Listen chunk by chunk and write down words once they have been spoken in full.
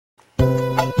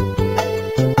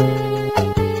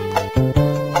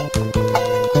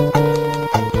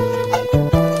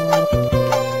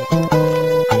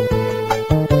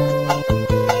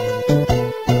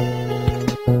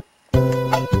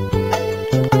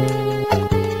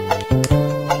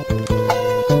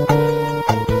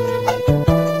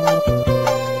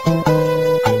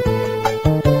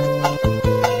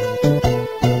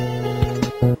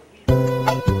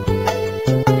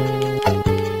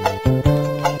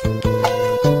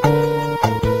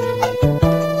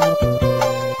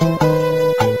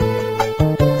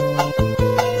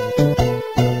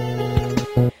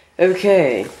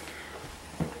Okay.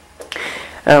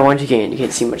 Once again, you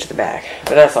can't see much of the back,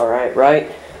 but that's alright,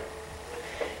 right?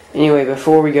 Anyway,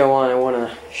 before we go on, I want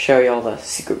to show y'all the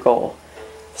secret goal.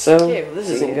 So, okay, well, this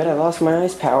isn't good. I lost my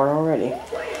ice power already.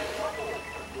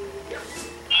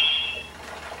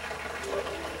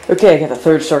 Okay, I got the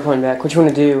third star coin back. What you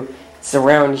want to do is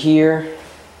around here.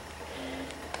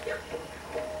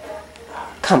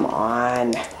 Come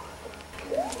on.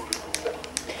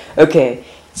 Okay,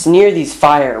 it's near these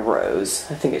fire rows.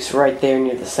 I think it's right there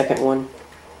near the second one.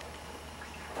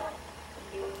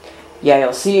 Yeah,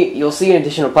 you'll see an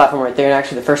additional platform right there, and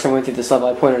actually the first time I went through this level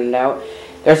I pointed it out.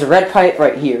 There's a red pipe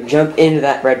right here. Jump into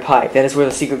that red pipe. That is where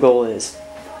the secret goal is.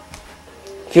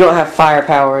 If you don't have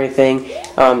firepower or anything,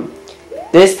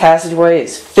 this passageway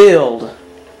is filled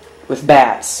with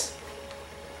bats.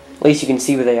 At least you can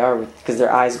see where they are because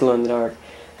their eyes glow in the dark.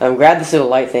 Grab this little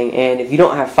light thing, and if you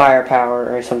don't have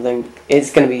firepower or something,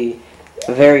 it's going to be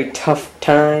a very tough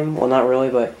time. Well, not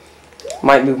really, but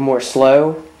might move more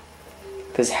slow,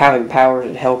 because having power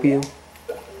would help you.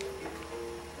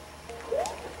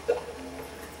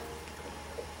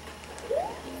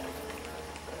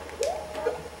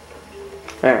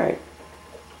 Alright.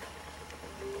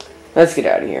 Let's get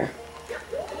out of here.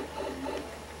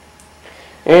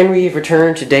 And we've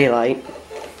returned to daylight.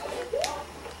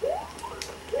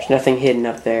 There's nothing hidden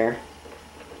up there.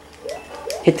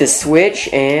 Hit the switch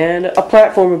and a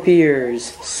platform appears.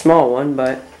 Small one,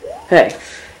 but hey.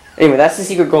 Anyway, that's the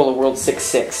secret goal of World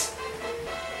 6-6.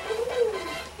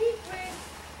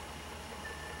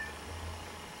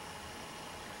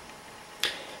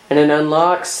 And it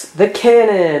unlocks the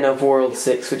cannon of World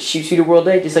 6, which shoots you to World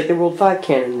 8 just like the World 5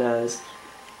 cannon does.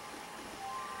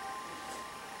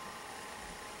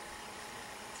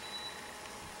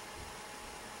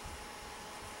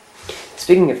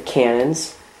 Speaking of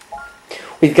cannons,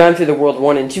 we've gone through the World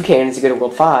 1 and 2 cannons to go to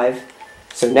World 5.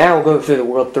 So now we'll go through the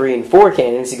World 3 and 4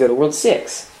 cannons to go to World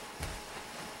 6.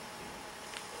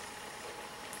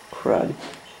 Crud.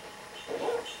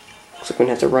 Looks like we're going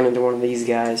to have to run into one of these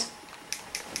guys.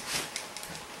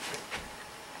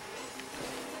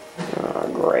 Oh,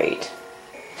 great.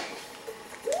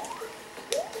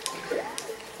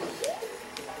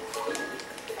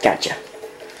 Gotcha.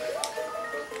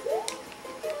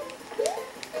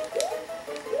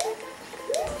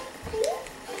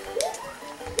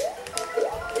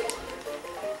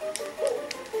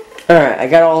 Alright, I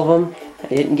got all of them. I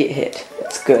didn't get hit.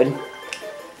 That's good.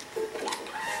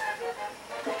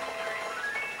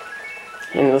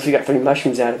 And unless we got 3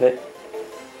 mushrooms out of it.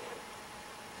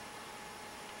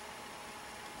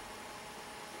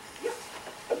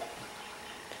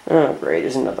 Oh, great,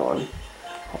 there's another one.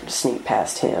 I'll just sneak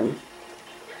past him.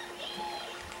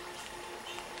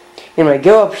 Anyway,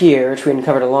 go up here, which we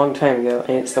uncovered a long time ago,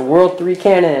 and it's the World 3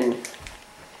 cannon.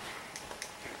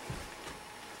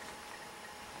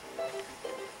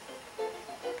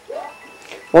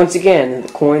 Once again, the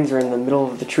coins are in the middle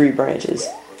of the tree branches.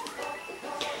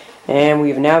 And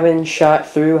we've now been shot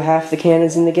through half the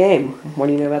cannons in the game. What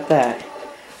do you know about that?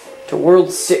 To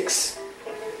World 6.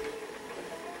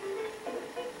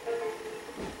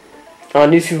 On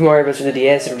New Super Mario Bros. For the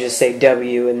DS, it'll just say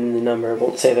W and the number. It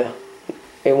won't say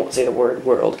the word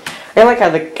world. I like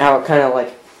how it kind of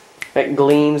like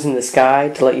gleams in the sky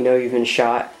to let you know you've been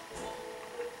shot.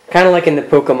 Kind of like in the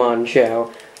Pokemon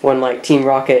show. When, like, Team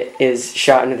Rocket is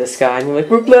shot into the sky, and you're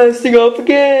like, we're blasting off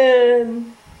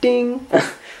again! Ding!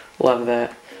 Love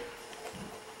that.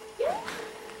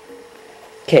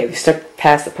 Okay, we stuck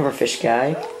past the pufferfish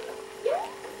guy.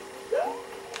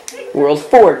 World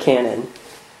 4 cannon.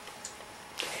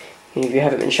 And if you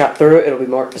haven't been shot through it, it'll be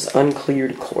marked as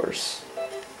uncleared course.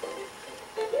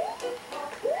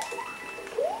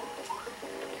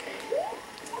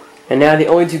 And now the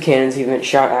only 2 cannons we've been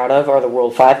shot out of are the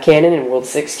World 5 cannon and World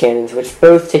 6 cannons, which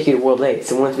both take you to World 8.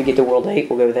 So once we get to World 8,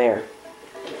 we'll go there.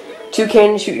 2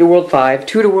 cannons shoot you to World 5,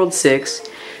 2 to World 6,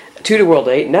 2 to World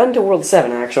 8, none to World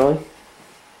 7, actually.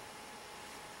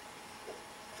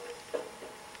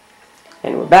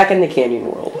 And we're back in the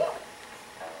canyon world.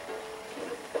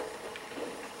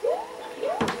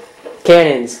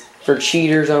 Cannons for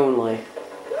cheaters only.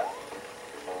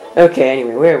 Okay,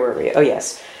 anyway, where were we? Oh,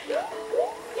 yes.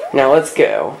 Now let's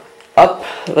go up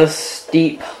the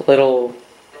steep little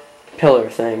pillar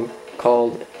thing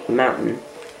called mountain.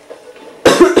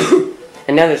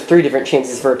 And now there's 3 different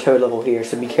chances for a toad level here,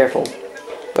 so be careful.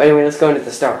 But anyway, let's go into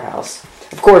the star house.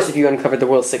 Of course, if you uncovered the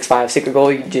World 6-5 secret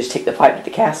goal, you just take the pipe to the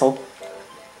castle.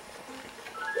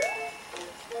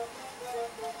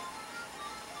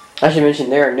 I should mention,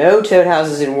 there are no toad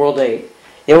houses in World 8.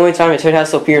 The only time a toad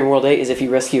house will appear in World 8 is if you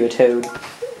rescue a toad.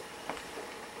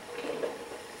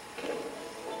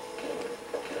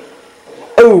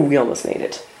 Oh, we almost made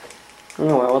it.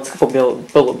 Oh well, let's go.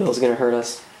 Bullet Bill's gonna hurt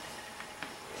us.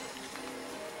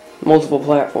 Multiple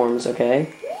platforms,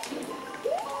 okay.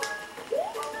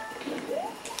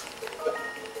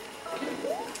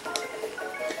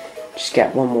 Just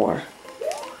got one more.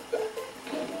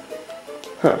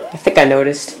 Huh, I think I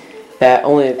noticed that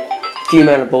only a few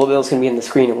amount of bullet bills can be in the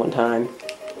screen at one time.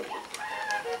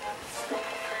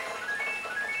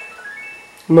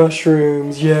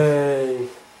 Mushrooms, yay!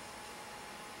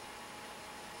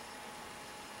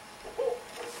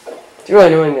 It's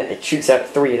really annoying that it shoots out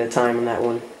 3 at a time on that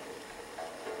one.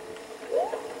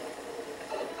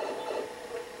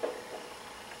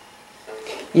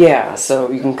 Yeah,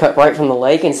 so you can cut right from the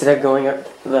lake instead of going up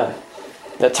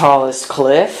the tallest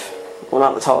cliff. Well,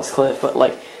 not the tallest cliff, but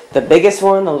like the biggest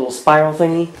one, the little spiral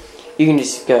thingy. You can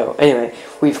just go. Anyway,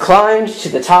 we've climbed to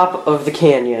the top of the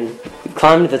canyon. We've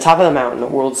climbed to the top of the mountain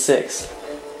at World 6.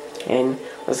 And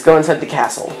let's go inside the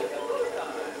castle.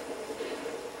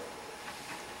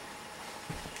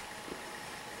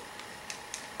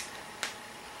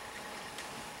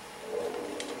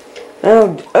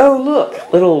 Oh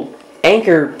look! Little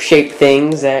anchor-shaped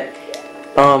things that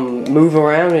move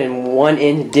around and one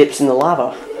end dips in the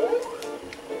lava.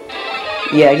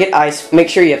 Yeah, get ice. Make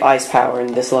sure you have ice power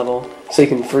in this level so you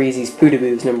can freeze these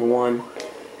pootaboos, number 1.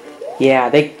 Yeah,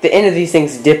 the end of these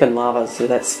things dip in lava, so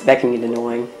that can get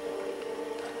annoying.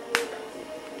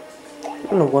 I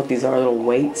don't know what these are, little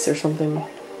weights or something.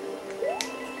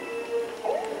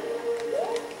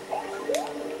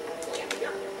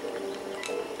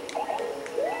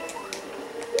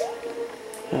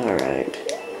 Alright.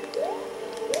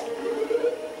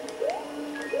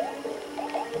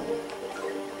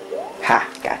 Ha!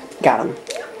 Got him.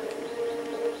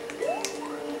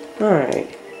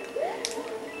 Alright.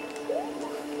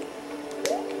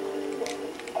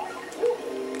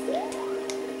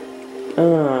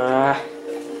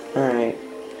 Alright.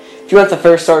 If you want the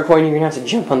first start point, you're gonna have to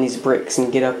jump on these bricks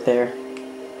and get up there.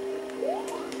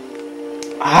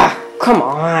 Ah! Come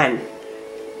on!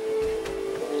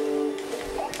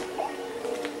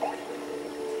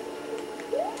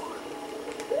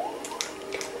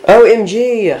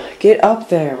 OMG! Get up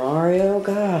there, Mario.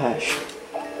 Gosh.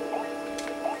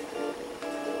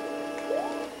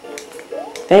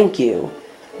 Thank you.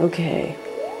 Okay.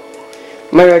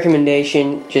 My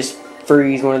recommendation, just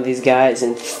freeze one of these guys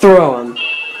and throw him.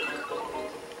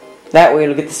 That way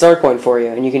it'll get the start point for you,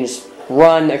 and you can just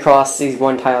run across these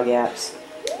one-tile gaps.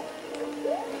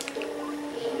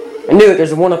 I knew it,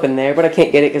 there's a one up in there, but I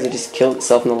can't get it because it just killed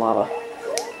itself in the lava.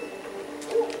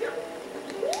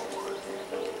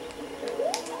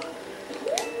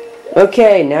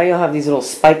 Okay, now you'll have these little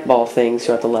spike ball things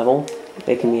throughout the level.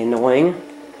 They can be annoying.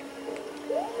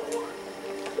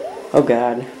 Oh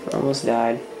god, I almost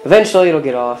died. Eventually it'll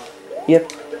get off.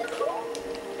 Yep.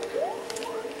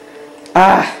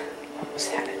 Ah!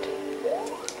 Almost had it.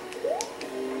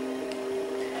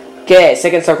 Okay,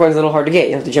 second start coin's a little hard to get.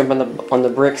 You have to jump on the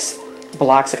bricks,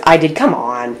 blocks like I did. Come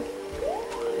on!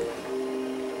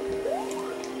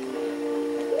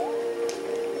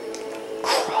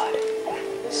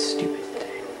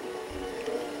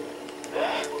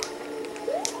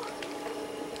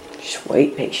 Just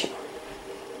wait patiently.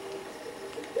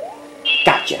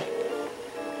 Gotcha.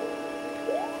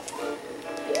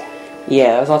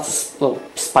 Yeah, there's lots of little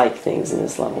spike things in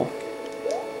this level.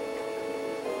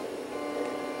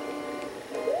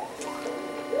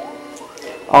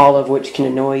 All of which can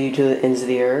annoy you to the ends of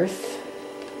the earth.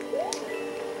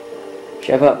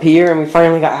 Jump up here and we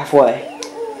finally got halfway.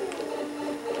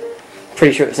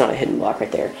 Pretty sure it's not a hidden block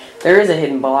right there. There is a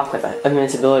hidden block with an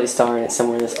invincibility star in it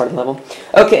somewhere in this part of the level.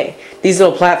 Okay, these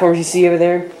little platforms you see over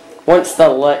there, once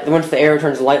the arrow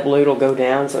turns light blue, it'll go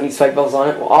down, so any spike balls on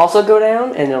it will also go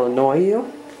down, and it'll annoy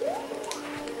you.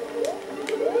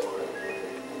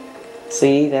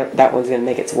 See, that one's going to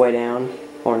make its way down,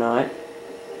 or not.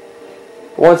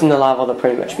 Once in the lava, they'll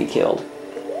pretty much be killed.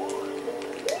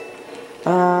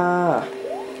 Ah,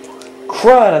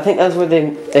 crud, I think that's where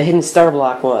the hidden star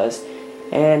block was.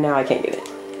 And now I can't get it.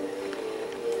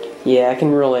 Yeah, I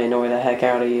can really annoy the heck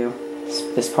out of you.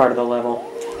 This part of the level.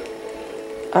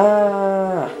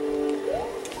 Ah.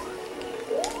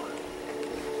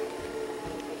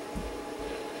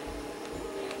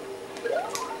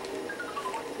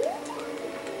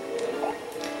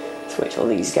 Let's wait till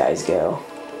these guys go.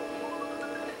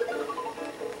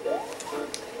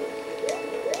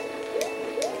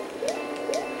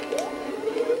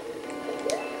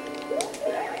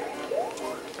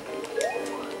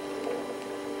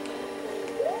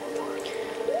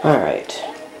 Alright.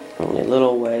 Only a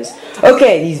little ways.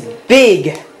 Okay, these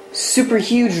big, super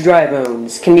huge dry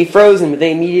bones can be frozen, but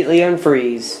they immediately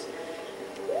unfreeze.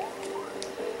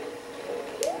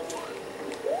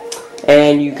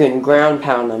 And you can ground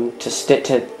pound them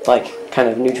to like kind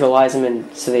of neutralize them,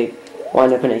 and so they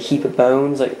wind up in a heap of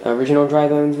bones like original dry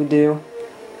bones would do.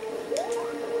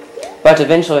 But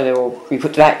eventually they will be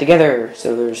put back together,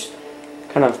 so there's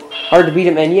kind of hard to beat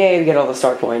them, and yay, we get all the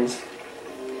star coins.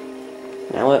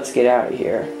 Now let's get out of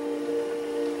here.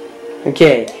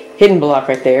 Okay, hidden block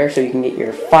right there, so you can get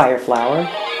your fire flower.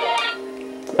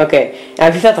 Okay, now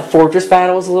if you thought the fortress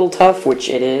battle was a little tough, which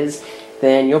it is,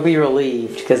 then you'll be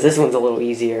relieved, because this one's a little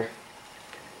easier.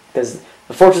 Because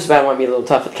the fortress battle might be a little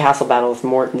tough, but the castle battle with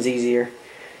Morton's easier.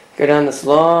 Go down this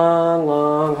long,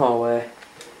 long hallway.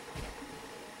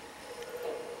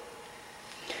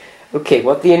 Okay,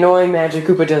 what the annoying Magic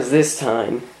Koopa does this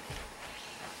time.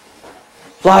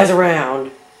 Flies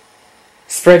around,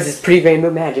 spreads his pretty rainbow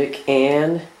magic,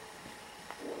 and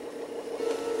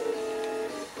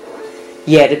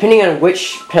yeah, depending on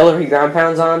which pillar he ground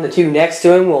pounds on, the two next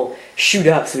to him will shoot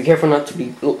up, so be careful not to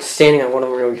be standing on one of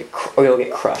them or you'll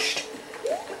get crushed.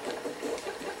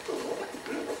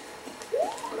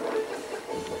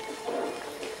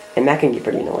 And that can get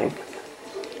pretty annoying.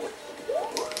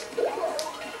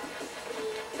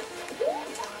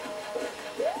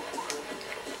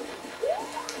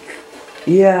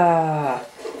 Yeah.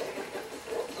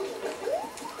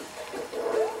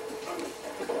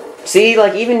 See,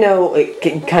 like, even though it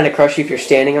can kind of crush you if you're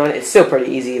standing on it, it's still pretty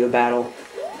easy of a battle.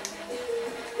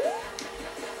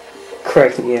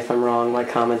 Correct me if I'm wrong by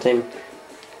commenting.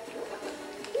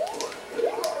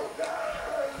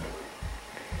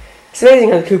 It's amazing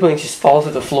how the Koopalings just fall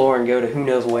through the floor and go to who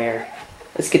knows where.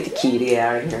 Let's get the key to get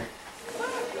out of here.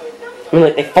 I mean,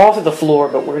 like, they fall through the floor,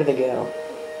 but where do they go?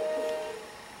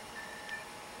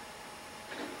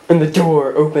 And the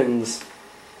door opens.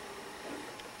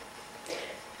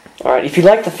 Alright, if you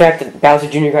like the fact that Bowser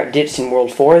Jr. got ditched in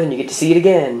World 4, then you get to see it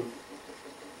again.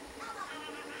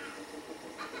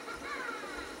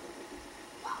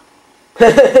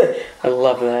 I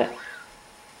love that.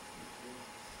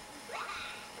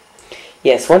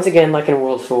 Yes, once again, like in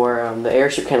World 4, the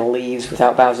airship kind of leaves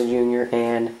without Bowser Jr.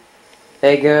 and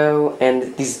they go,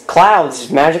 and these clouds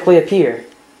just magically appear,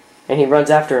 and he runs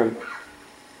after him.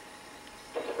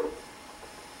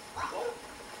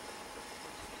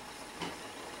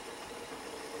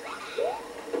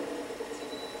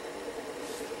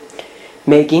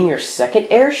 Making your second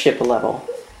airship level.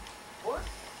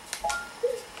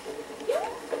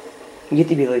 You get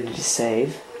the ability to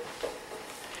save.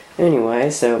 Anyway,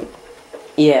 so,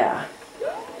 yeah.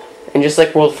 And just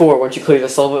like World 4, once you clear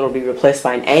this level, it'll be replaced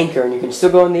by an anchor, and you can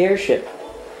still go on the airship.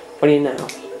 What do you know?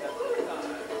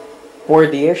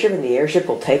 Board the airship, and the airship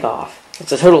will take off.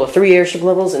 It's a total of 3 airship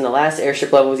levels, and the last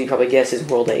airship level, as you probably guess, is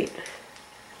World 8.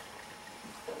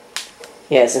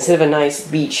 Yes, instead of a nice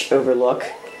beach overlook,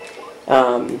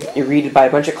 you're greeted by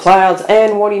a bunch of clouds,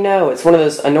 and what do you know? It's one of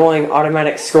those annoying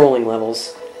automatic scrolling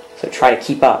levels. So try to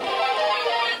keep up.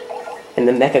 And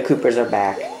the Mecha Koopas are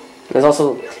back. And there's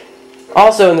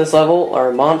also in this level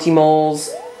are Monty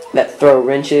Moles that throw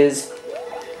wrenches.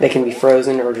 They can be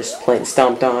frozen or just plain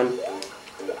stomped on.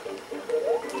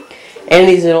 And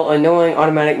these little annoying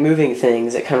automatic moving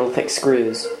things that kind of look like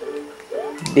screws.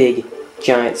 Big,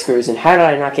 giant screws. And how did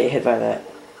I not get hit by that?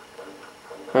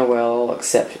 Oh well, I'll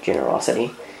accept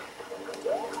generosity.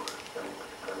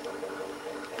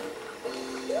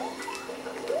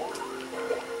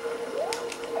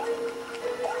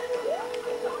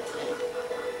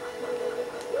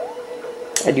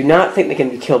 I do not think they can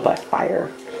be killed by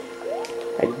fire.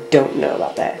 I don't know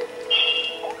about that.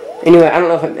 Anyway, I don't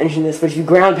know if I mentioned this, but if you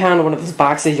ground pound one of those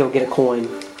boxes, you'll get a coin.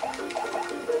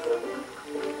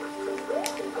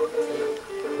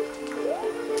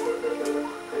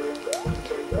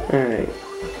 Alright.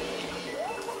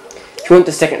 If you want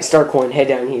the second star coin, head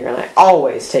down here. And I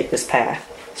always take this path.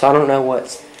 So I don't know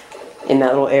what's in that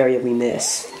little area we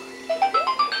miss.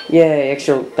 Yay,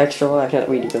 extra life. Not that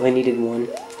we really needed one.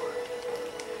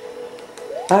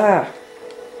 Ah!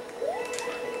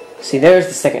 See, there's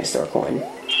the second star coin.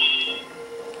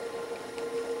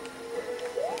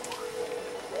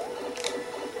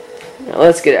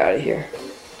 let's get out of here.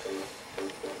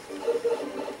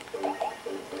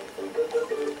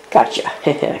 Gotcha.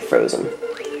 I froze him.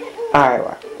 Alright,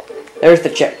 well, there's the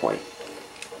checkpoint.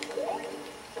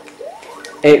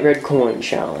 8 red coin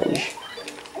challenge.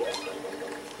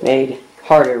 Made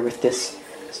harder with this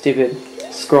stupid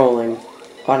scrolling.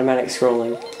 Automatic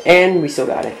scrolling. And we still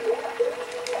got it.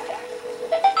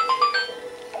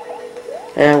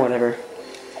 Whatever.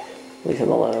 Leave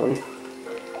him alone.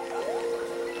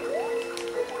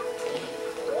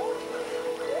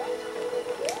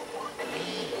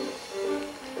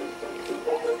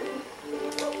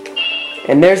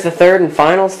 And there's the third and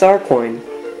final star coin.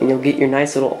 And you'll get your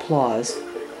nice little applause.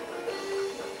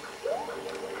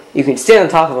 You can stand on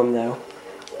top of them though.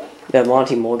 The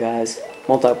Monty Mole guys.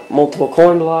 Multiple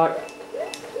coin block.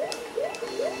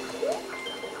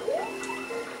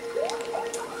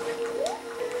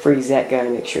 Freeze that guy,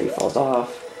 make sure he falls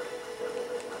off.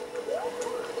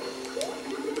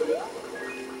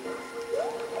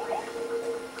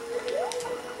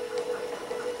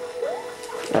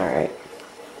 Alright.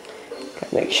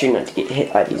 Gotta make sure not to get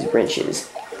hit by these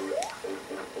wrenches.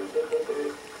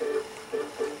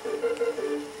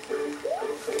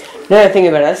 Now that I think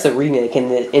about it, that's the remake.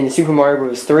 In Super Mario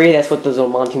Bros. 3, that's what those little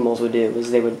Monty Moles would do,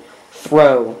 was they would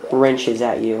throw wrenches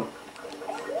at you.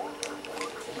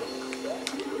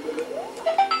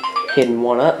 Hidden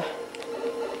one up.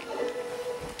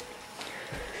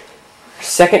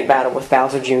 Second battle with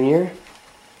Bowser Jr.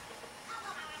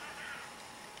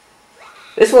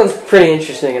 This one's pretty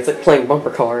interesting. It's like playing bumper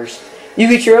cars. You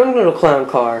get your own little clown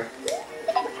car.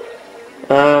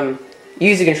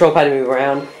 Use the control pad to move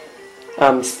around.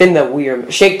 Spin the Wii,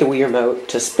 shake the Wii remote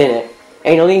to spin it.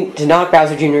 And you'll need to knock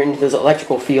Bowser Jr. into those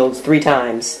electrical fields 3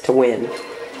 times to win.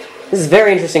 This is a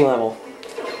very interesting level.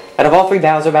 Out of all 3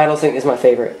 Bowser battles, I think this is my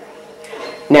favorite.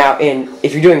 Now,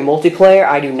 if you're doing multiplayer,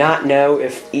 I do not know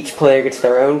if each player gets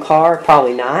their own car.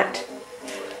 Probably not.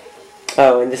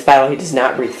 Oh, in this battle, he does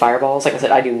not breathe fireballs. Like I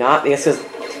said, I do not. Because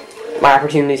my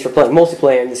opportunities for playing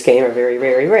multiplayer in this game are very,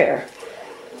 very rare.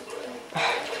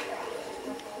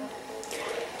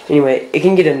 Anyway, it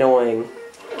can get annoying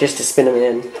just to spin them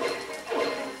in.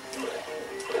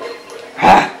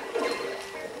 Ah!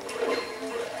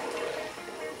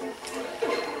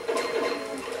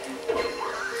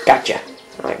 Gotcha.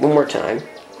 Alright, one more time.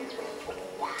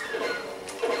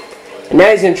 And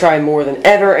now he's going to try more than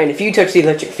ever, and if you touch the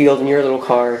electric field in your little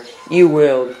car, you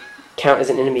will count as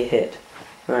an enemy hit.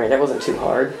 Alright, that wasn't too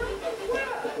hard.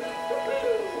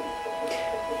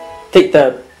 Take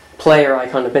the player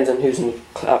icon, depends on who's in the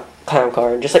clown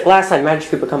car. And just like last time, Magic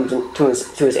Koopa comes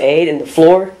to his aid, and the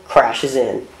floor crashes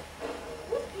in.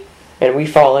 And we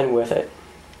fall in with it.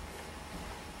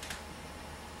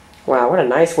 Wow, what a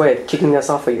nice way of kicking us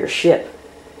off of your ship.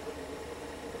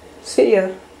 See ya.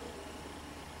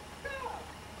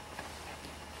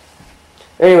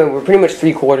 Anyway, we're pretty much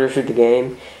 3/4 through the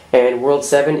game, and World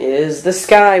 7 is the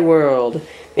Sky World.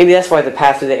 Maybe that's why the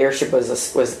path to the airship was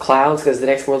the clouds, because the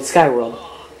next world's Sky World.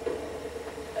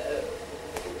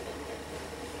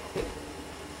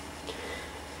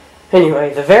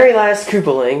 Anyway, the very last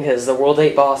Koopaling, because the World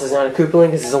 8 boss is not a Koopaling,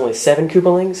 because there's only 7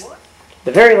 Koopalings.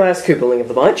 The very last Koopaling of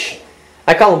the bunch.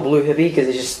 I call him Blue Hippie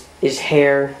because his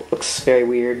hair looks very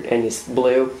weird and he's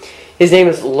blue. His name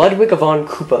is Ludwig von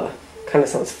Koopa. Kind of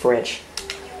sounds French.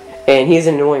 And he has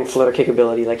an annoying flutter kick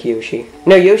ability like Yoshi.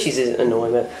 No, Yoshi's isn't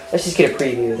annoying, but let's just get a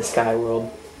preview of the Sky World.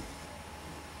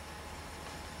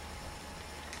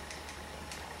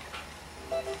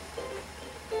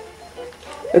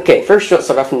 Okay, first you don't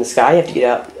start off in the sky, you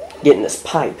have to get in this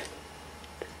pipe.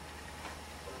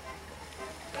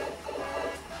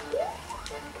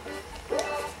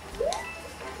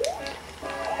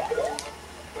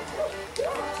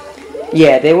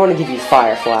 Yeah, they want to give you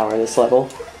Fire Flower in this level.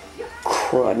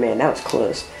 Crud, man, that was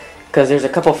close. Because there's a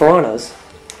couple piranhas.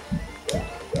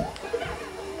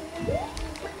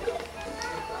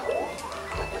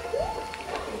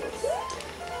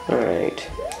 Alright.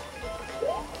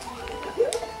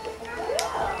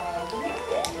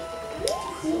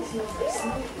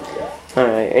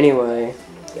 Alright, anyway.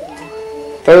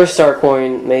 First star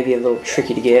coin may be a little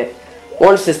tricky to get.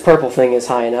 Once this purple thing is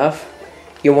high enough,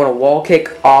 you'll want to wall kick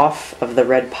off of the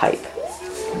red pipe.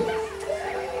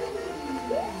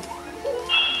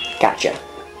 Gotcha.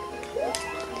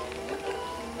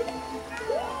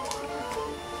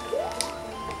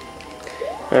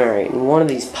 Alright, and one of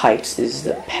these pipes is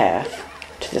the path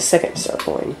to the second star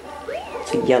coin.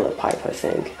 It's a yellow pipe, I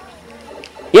think.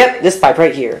 Yep, this pipe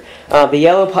right here. The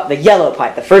yellow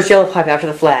pipe, the first yellow pipe after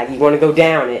the flag. You want to go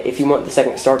down it if you want the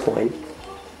second star coin.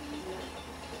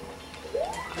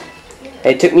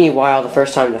 It took me a while the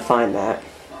first time to find that.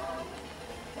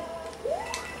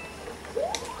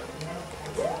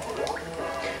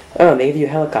 Oh, they give you a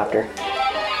helicopter.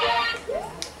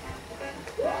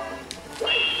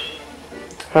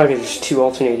 Okay, there's 2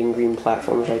 alternating green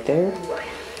platforms right there.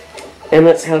 And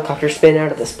let's helicopter spin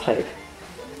out of this pipe.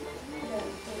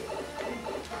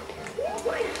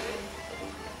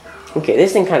 Okay,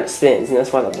 this thing kind of spins, and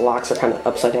that's why the blocks are kind of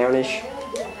upside down-ish.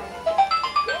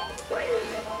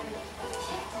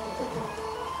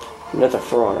 Another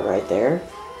piranha right there.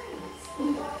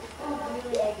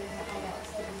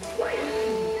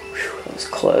 Whew, that was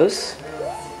close.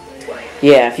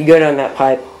 Yeah, if you go down that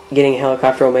pipe, getting a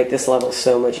helicopter will make this level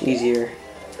so much easier.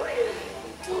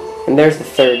 And there's the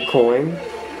 3rd coin.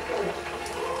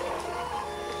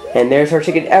 And there's our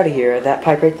ticket out of here at that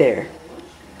pipe right there.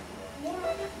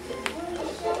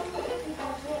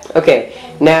 Okay,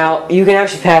 now you can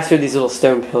actually pass through these little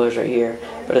stone pillars right here.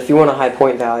 But if you want a high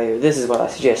point value, this is what I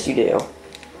suggest you do.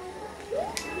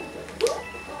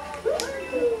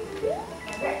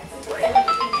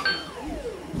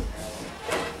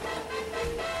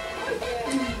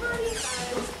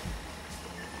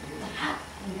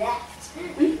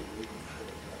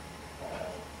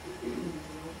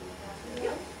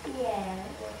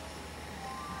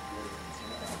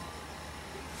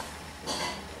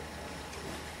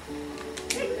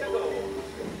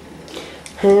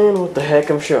 And what the heck,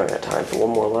 I'm sure I got time for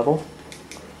one more level.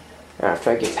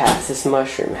 After I get past this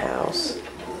mushroom house.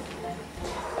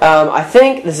 I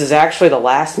think this is actually the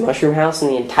last mushroom house in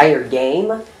the entire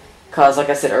game. Because, like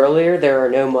I said earlier, there are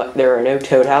no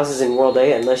toad houses in World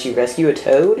 8 unless you rescue a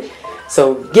toad.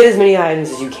 So get as many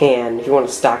items as you can if you want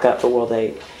to stock up for World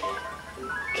 8.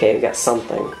 Okay, we got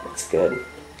something. That's good.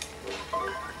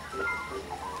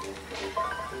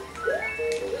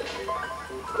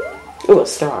 Ooh, a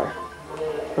star.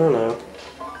 Oh no.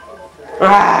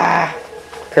 Ah!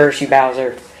 Curse you,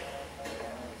 Bowser.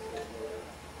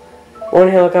 1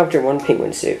 helicopter, 1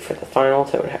 penguin suit for the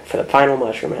final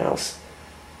mushroom house.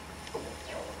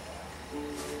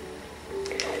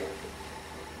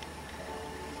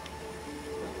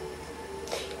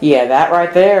 Yeah, that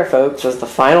right there, folks, was the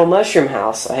final mushroom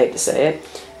house. I hate to say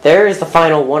it. There is the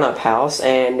final 1-up house,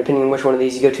 and depending on which one of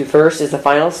these you go to first, is the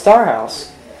final star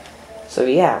house. So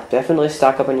yeah, definitely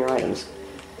stock up on your items.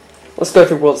 Let's go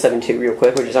through World 7-2 real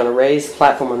quick, which is on a raised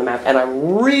platform on the map. And I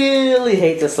really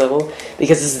hate this level,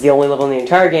 because this is the only level in the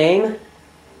entire game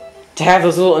to have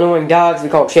those little annoying dogs we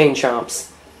call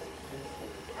chain-chomps.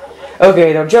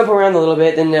 Okay, they'll jump around a little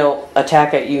bit, then they'll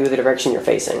attack at you the direction you're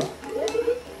facing.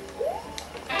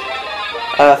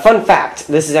 Fun fact,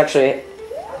 this is actually...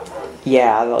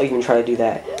 Yeah, they'll even try to do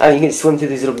that. You can swim through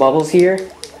these little bubbles here.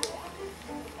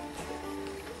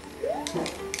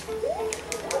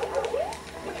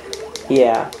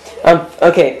 Yeah.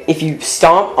 Okay, if you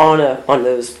stomp on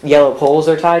those yellow poles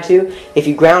they're tied to, if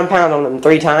you ground pound on them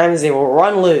 3 times, they will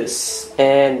run loose.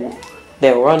 And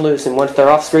they will run loose, and once they're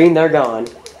off screen, they're gone.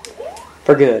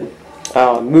 For good.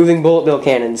 Moving bullet bill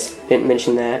cannons. Didn't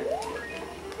mention that.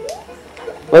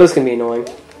 Those can be annoying.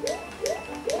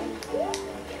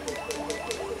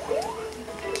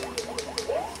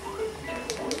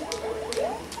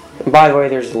 And by the way,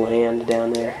 there's land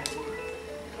down there.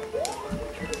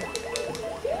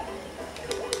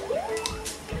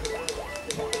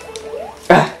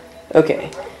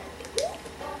 Okay.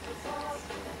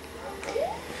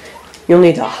 You'll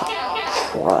need to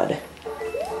crud.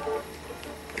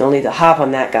 You'll need to hop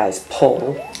on that guy's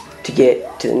pole to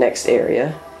get to the next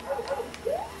area.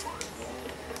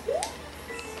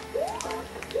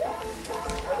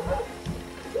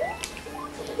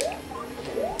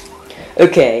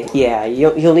 Okay, yeah,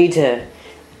 you'll need to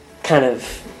kind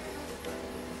of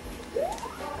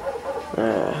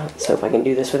let's hope I can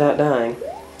do this without dying.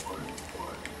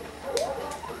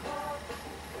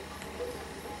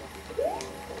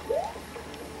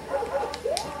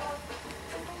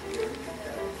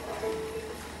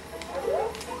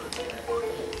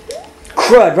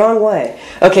 Crud, wrong way.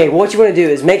 Okay, what you want to do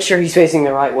is make sure he's facing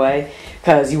the right way,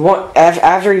 because you want,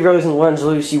 after he rolls and runs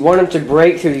loose, you want him to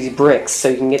break through these bricks so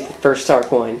you can get the first star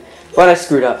coin. But I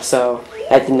screwed up, so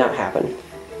that did not happen.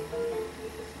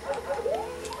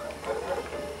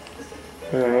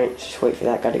 Alright, just wait for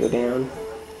that guy to go down.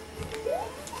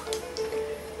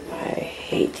 I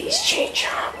hate these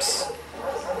chain-chomps.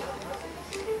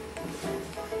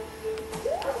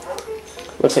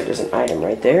 Looks like there's an item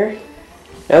right there.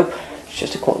 Nope. It's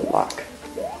just a coin block.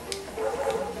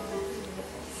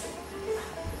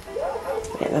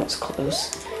 Man, that was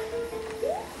close.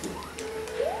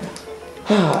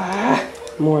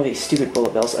 More of these stupid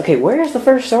bullet bills. Okay, where's the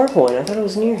first star coin? I thought it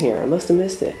was near here. I must have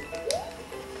missed it.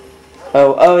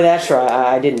 Oh, that's right.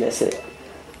 I did miss it.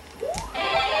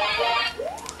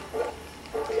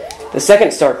 The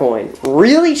second star coin.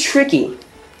 Really tricky.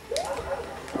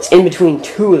 It's in between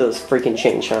two of those freaking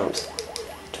chain-chomps.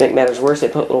 To make matters worse, they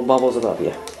put little bubbles above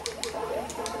you.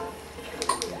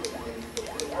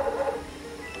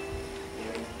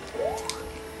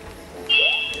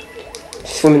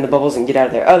 Swim in the bubbles and get out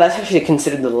of there. Oh, that's actually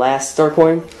considered the last star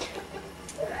coin.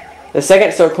 The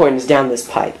second star coin is down this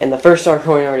pipe, and the first star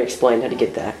coin I already explained how to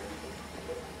get that.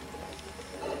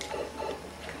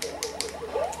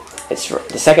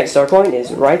 The second star coin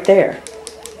is right there.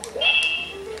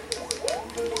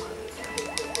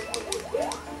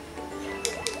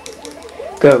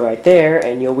 Go right there,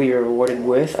 and you'll be rewarded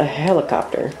with a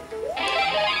helicopter.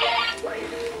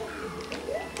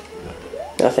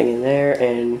 Nothing in there,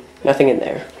 and nothing in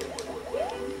there.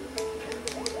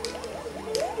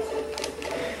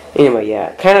 Anyway,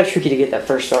 yeah, kind of tricky to get that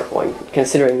first star coin,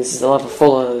 considering this is a level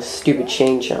full of stupid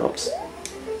chain-chomps.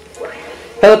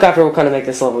 Helicopter will kind of make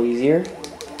this level easier,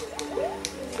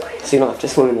 so you don't have to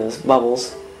swim in those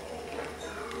bubbles.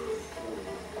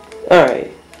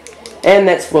 Alright, and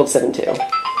that's World 7 too.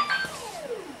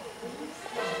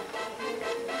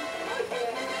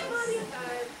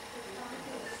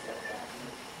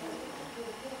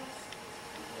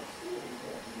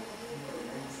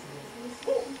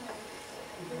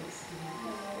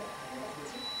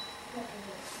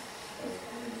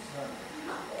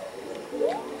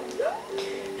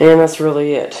 And that's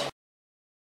really it.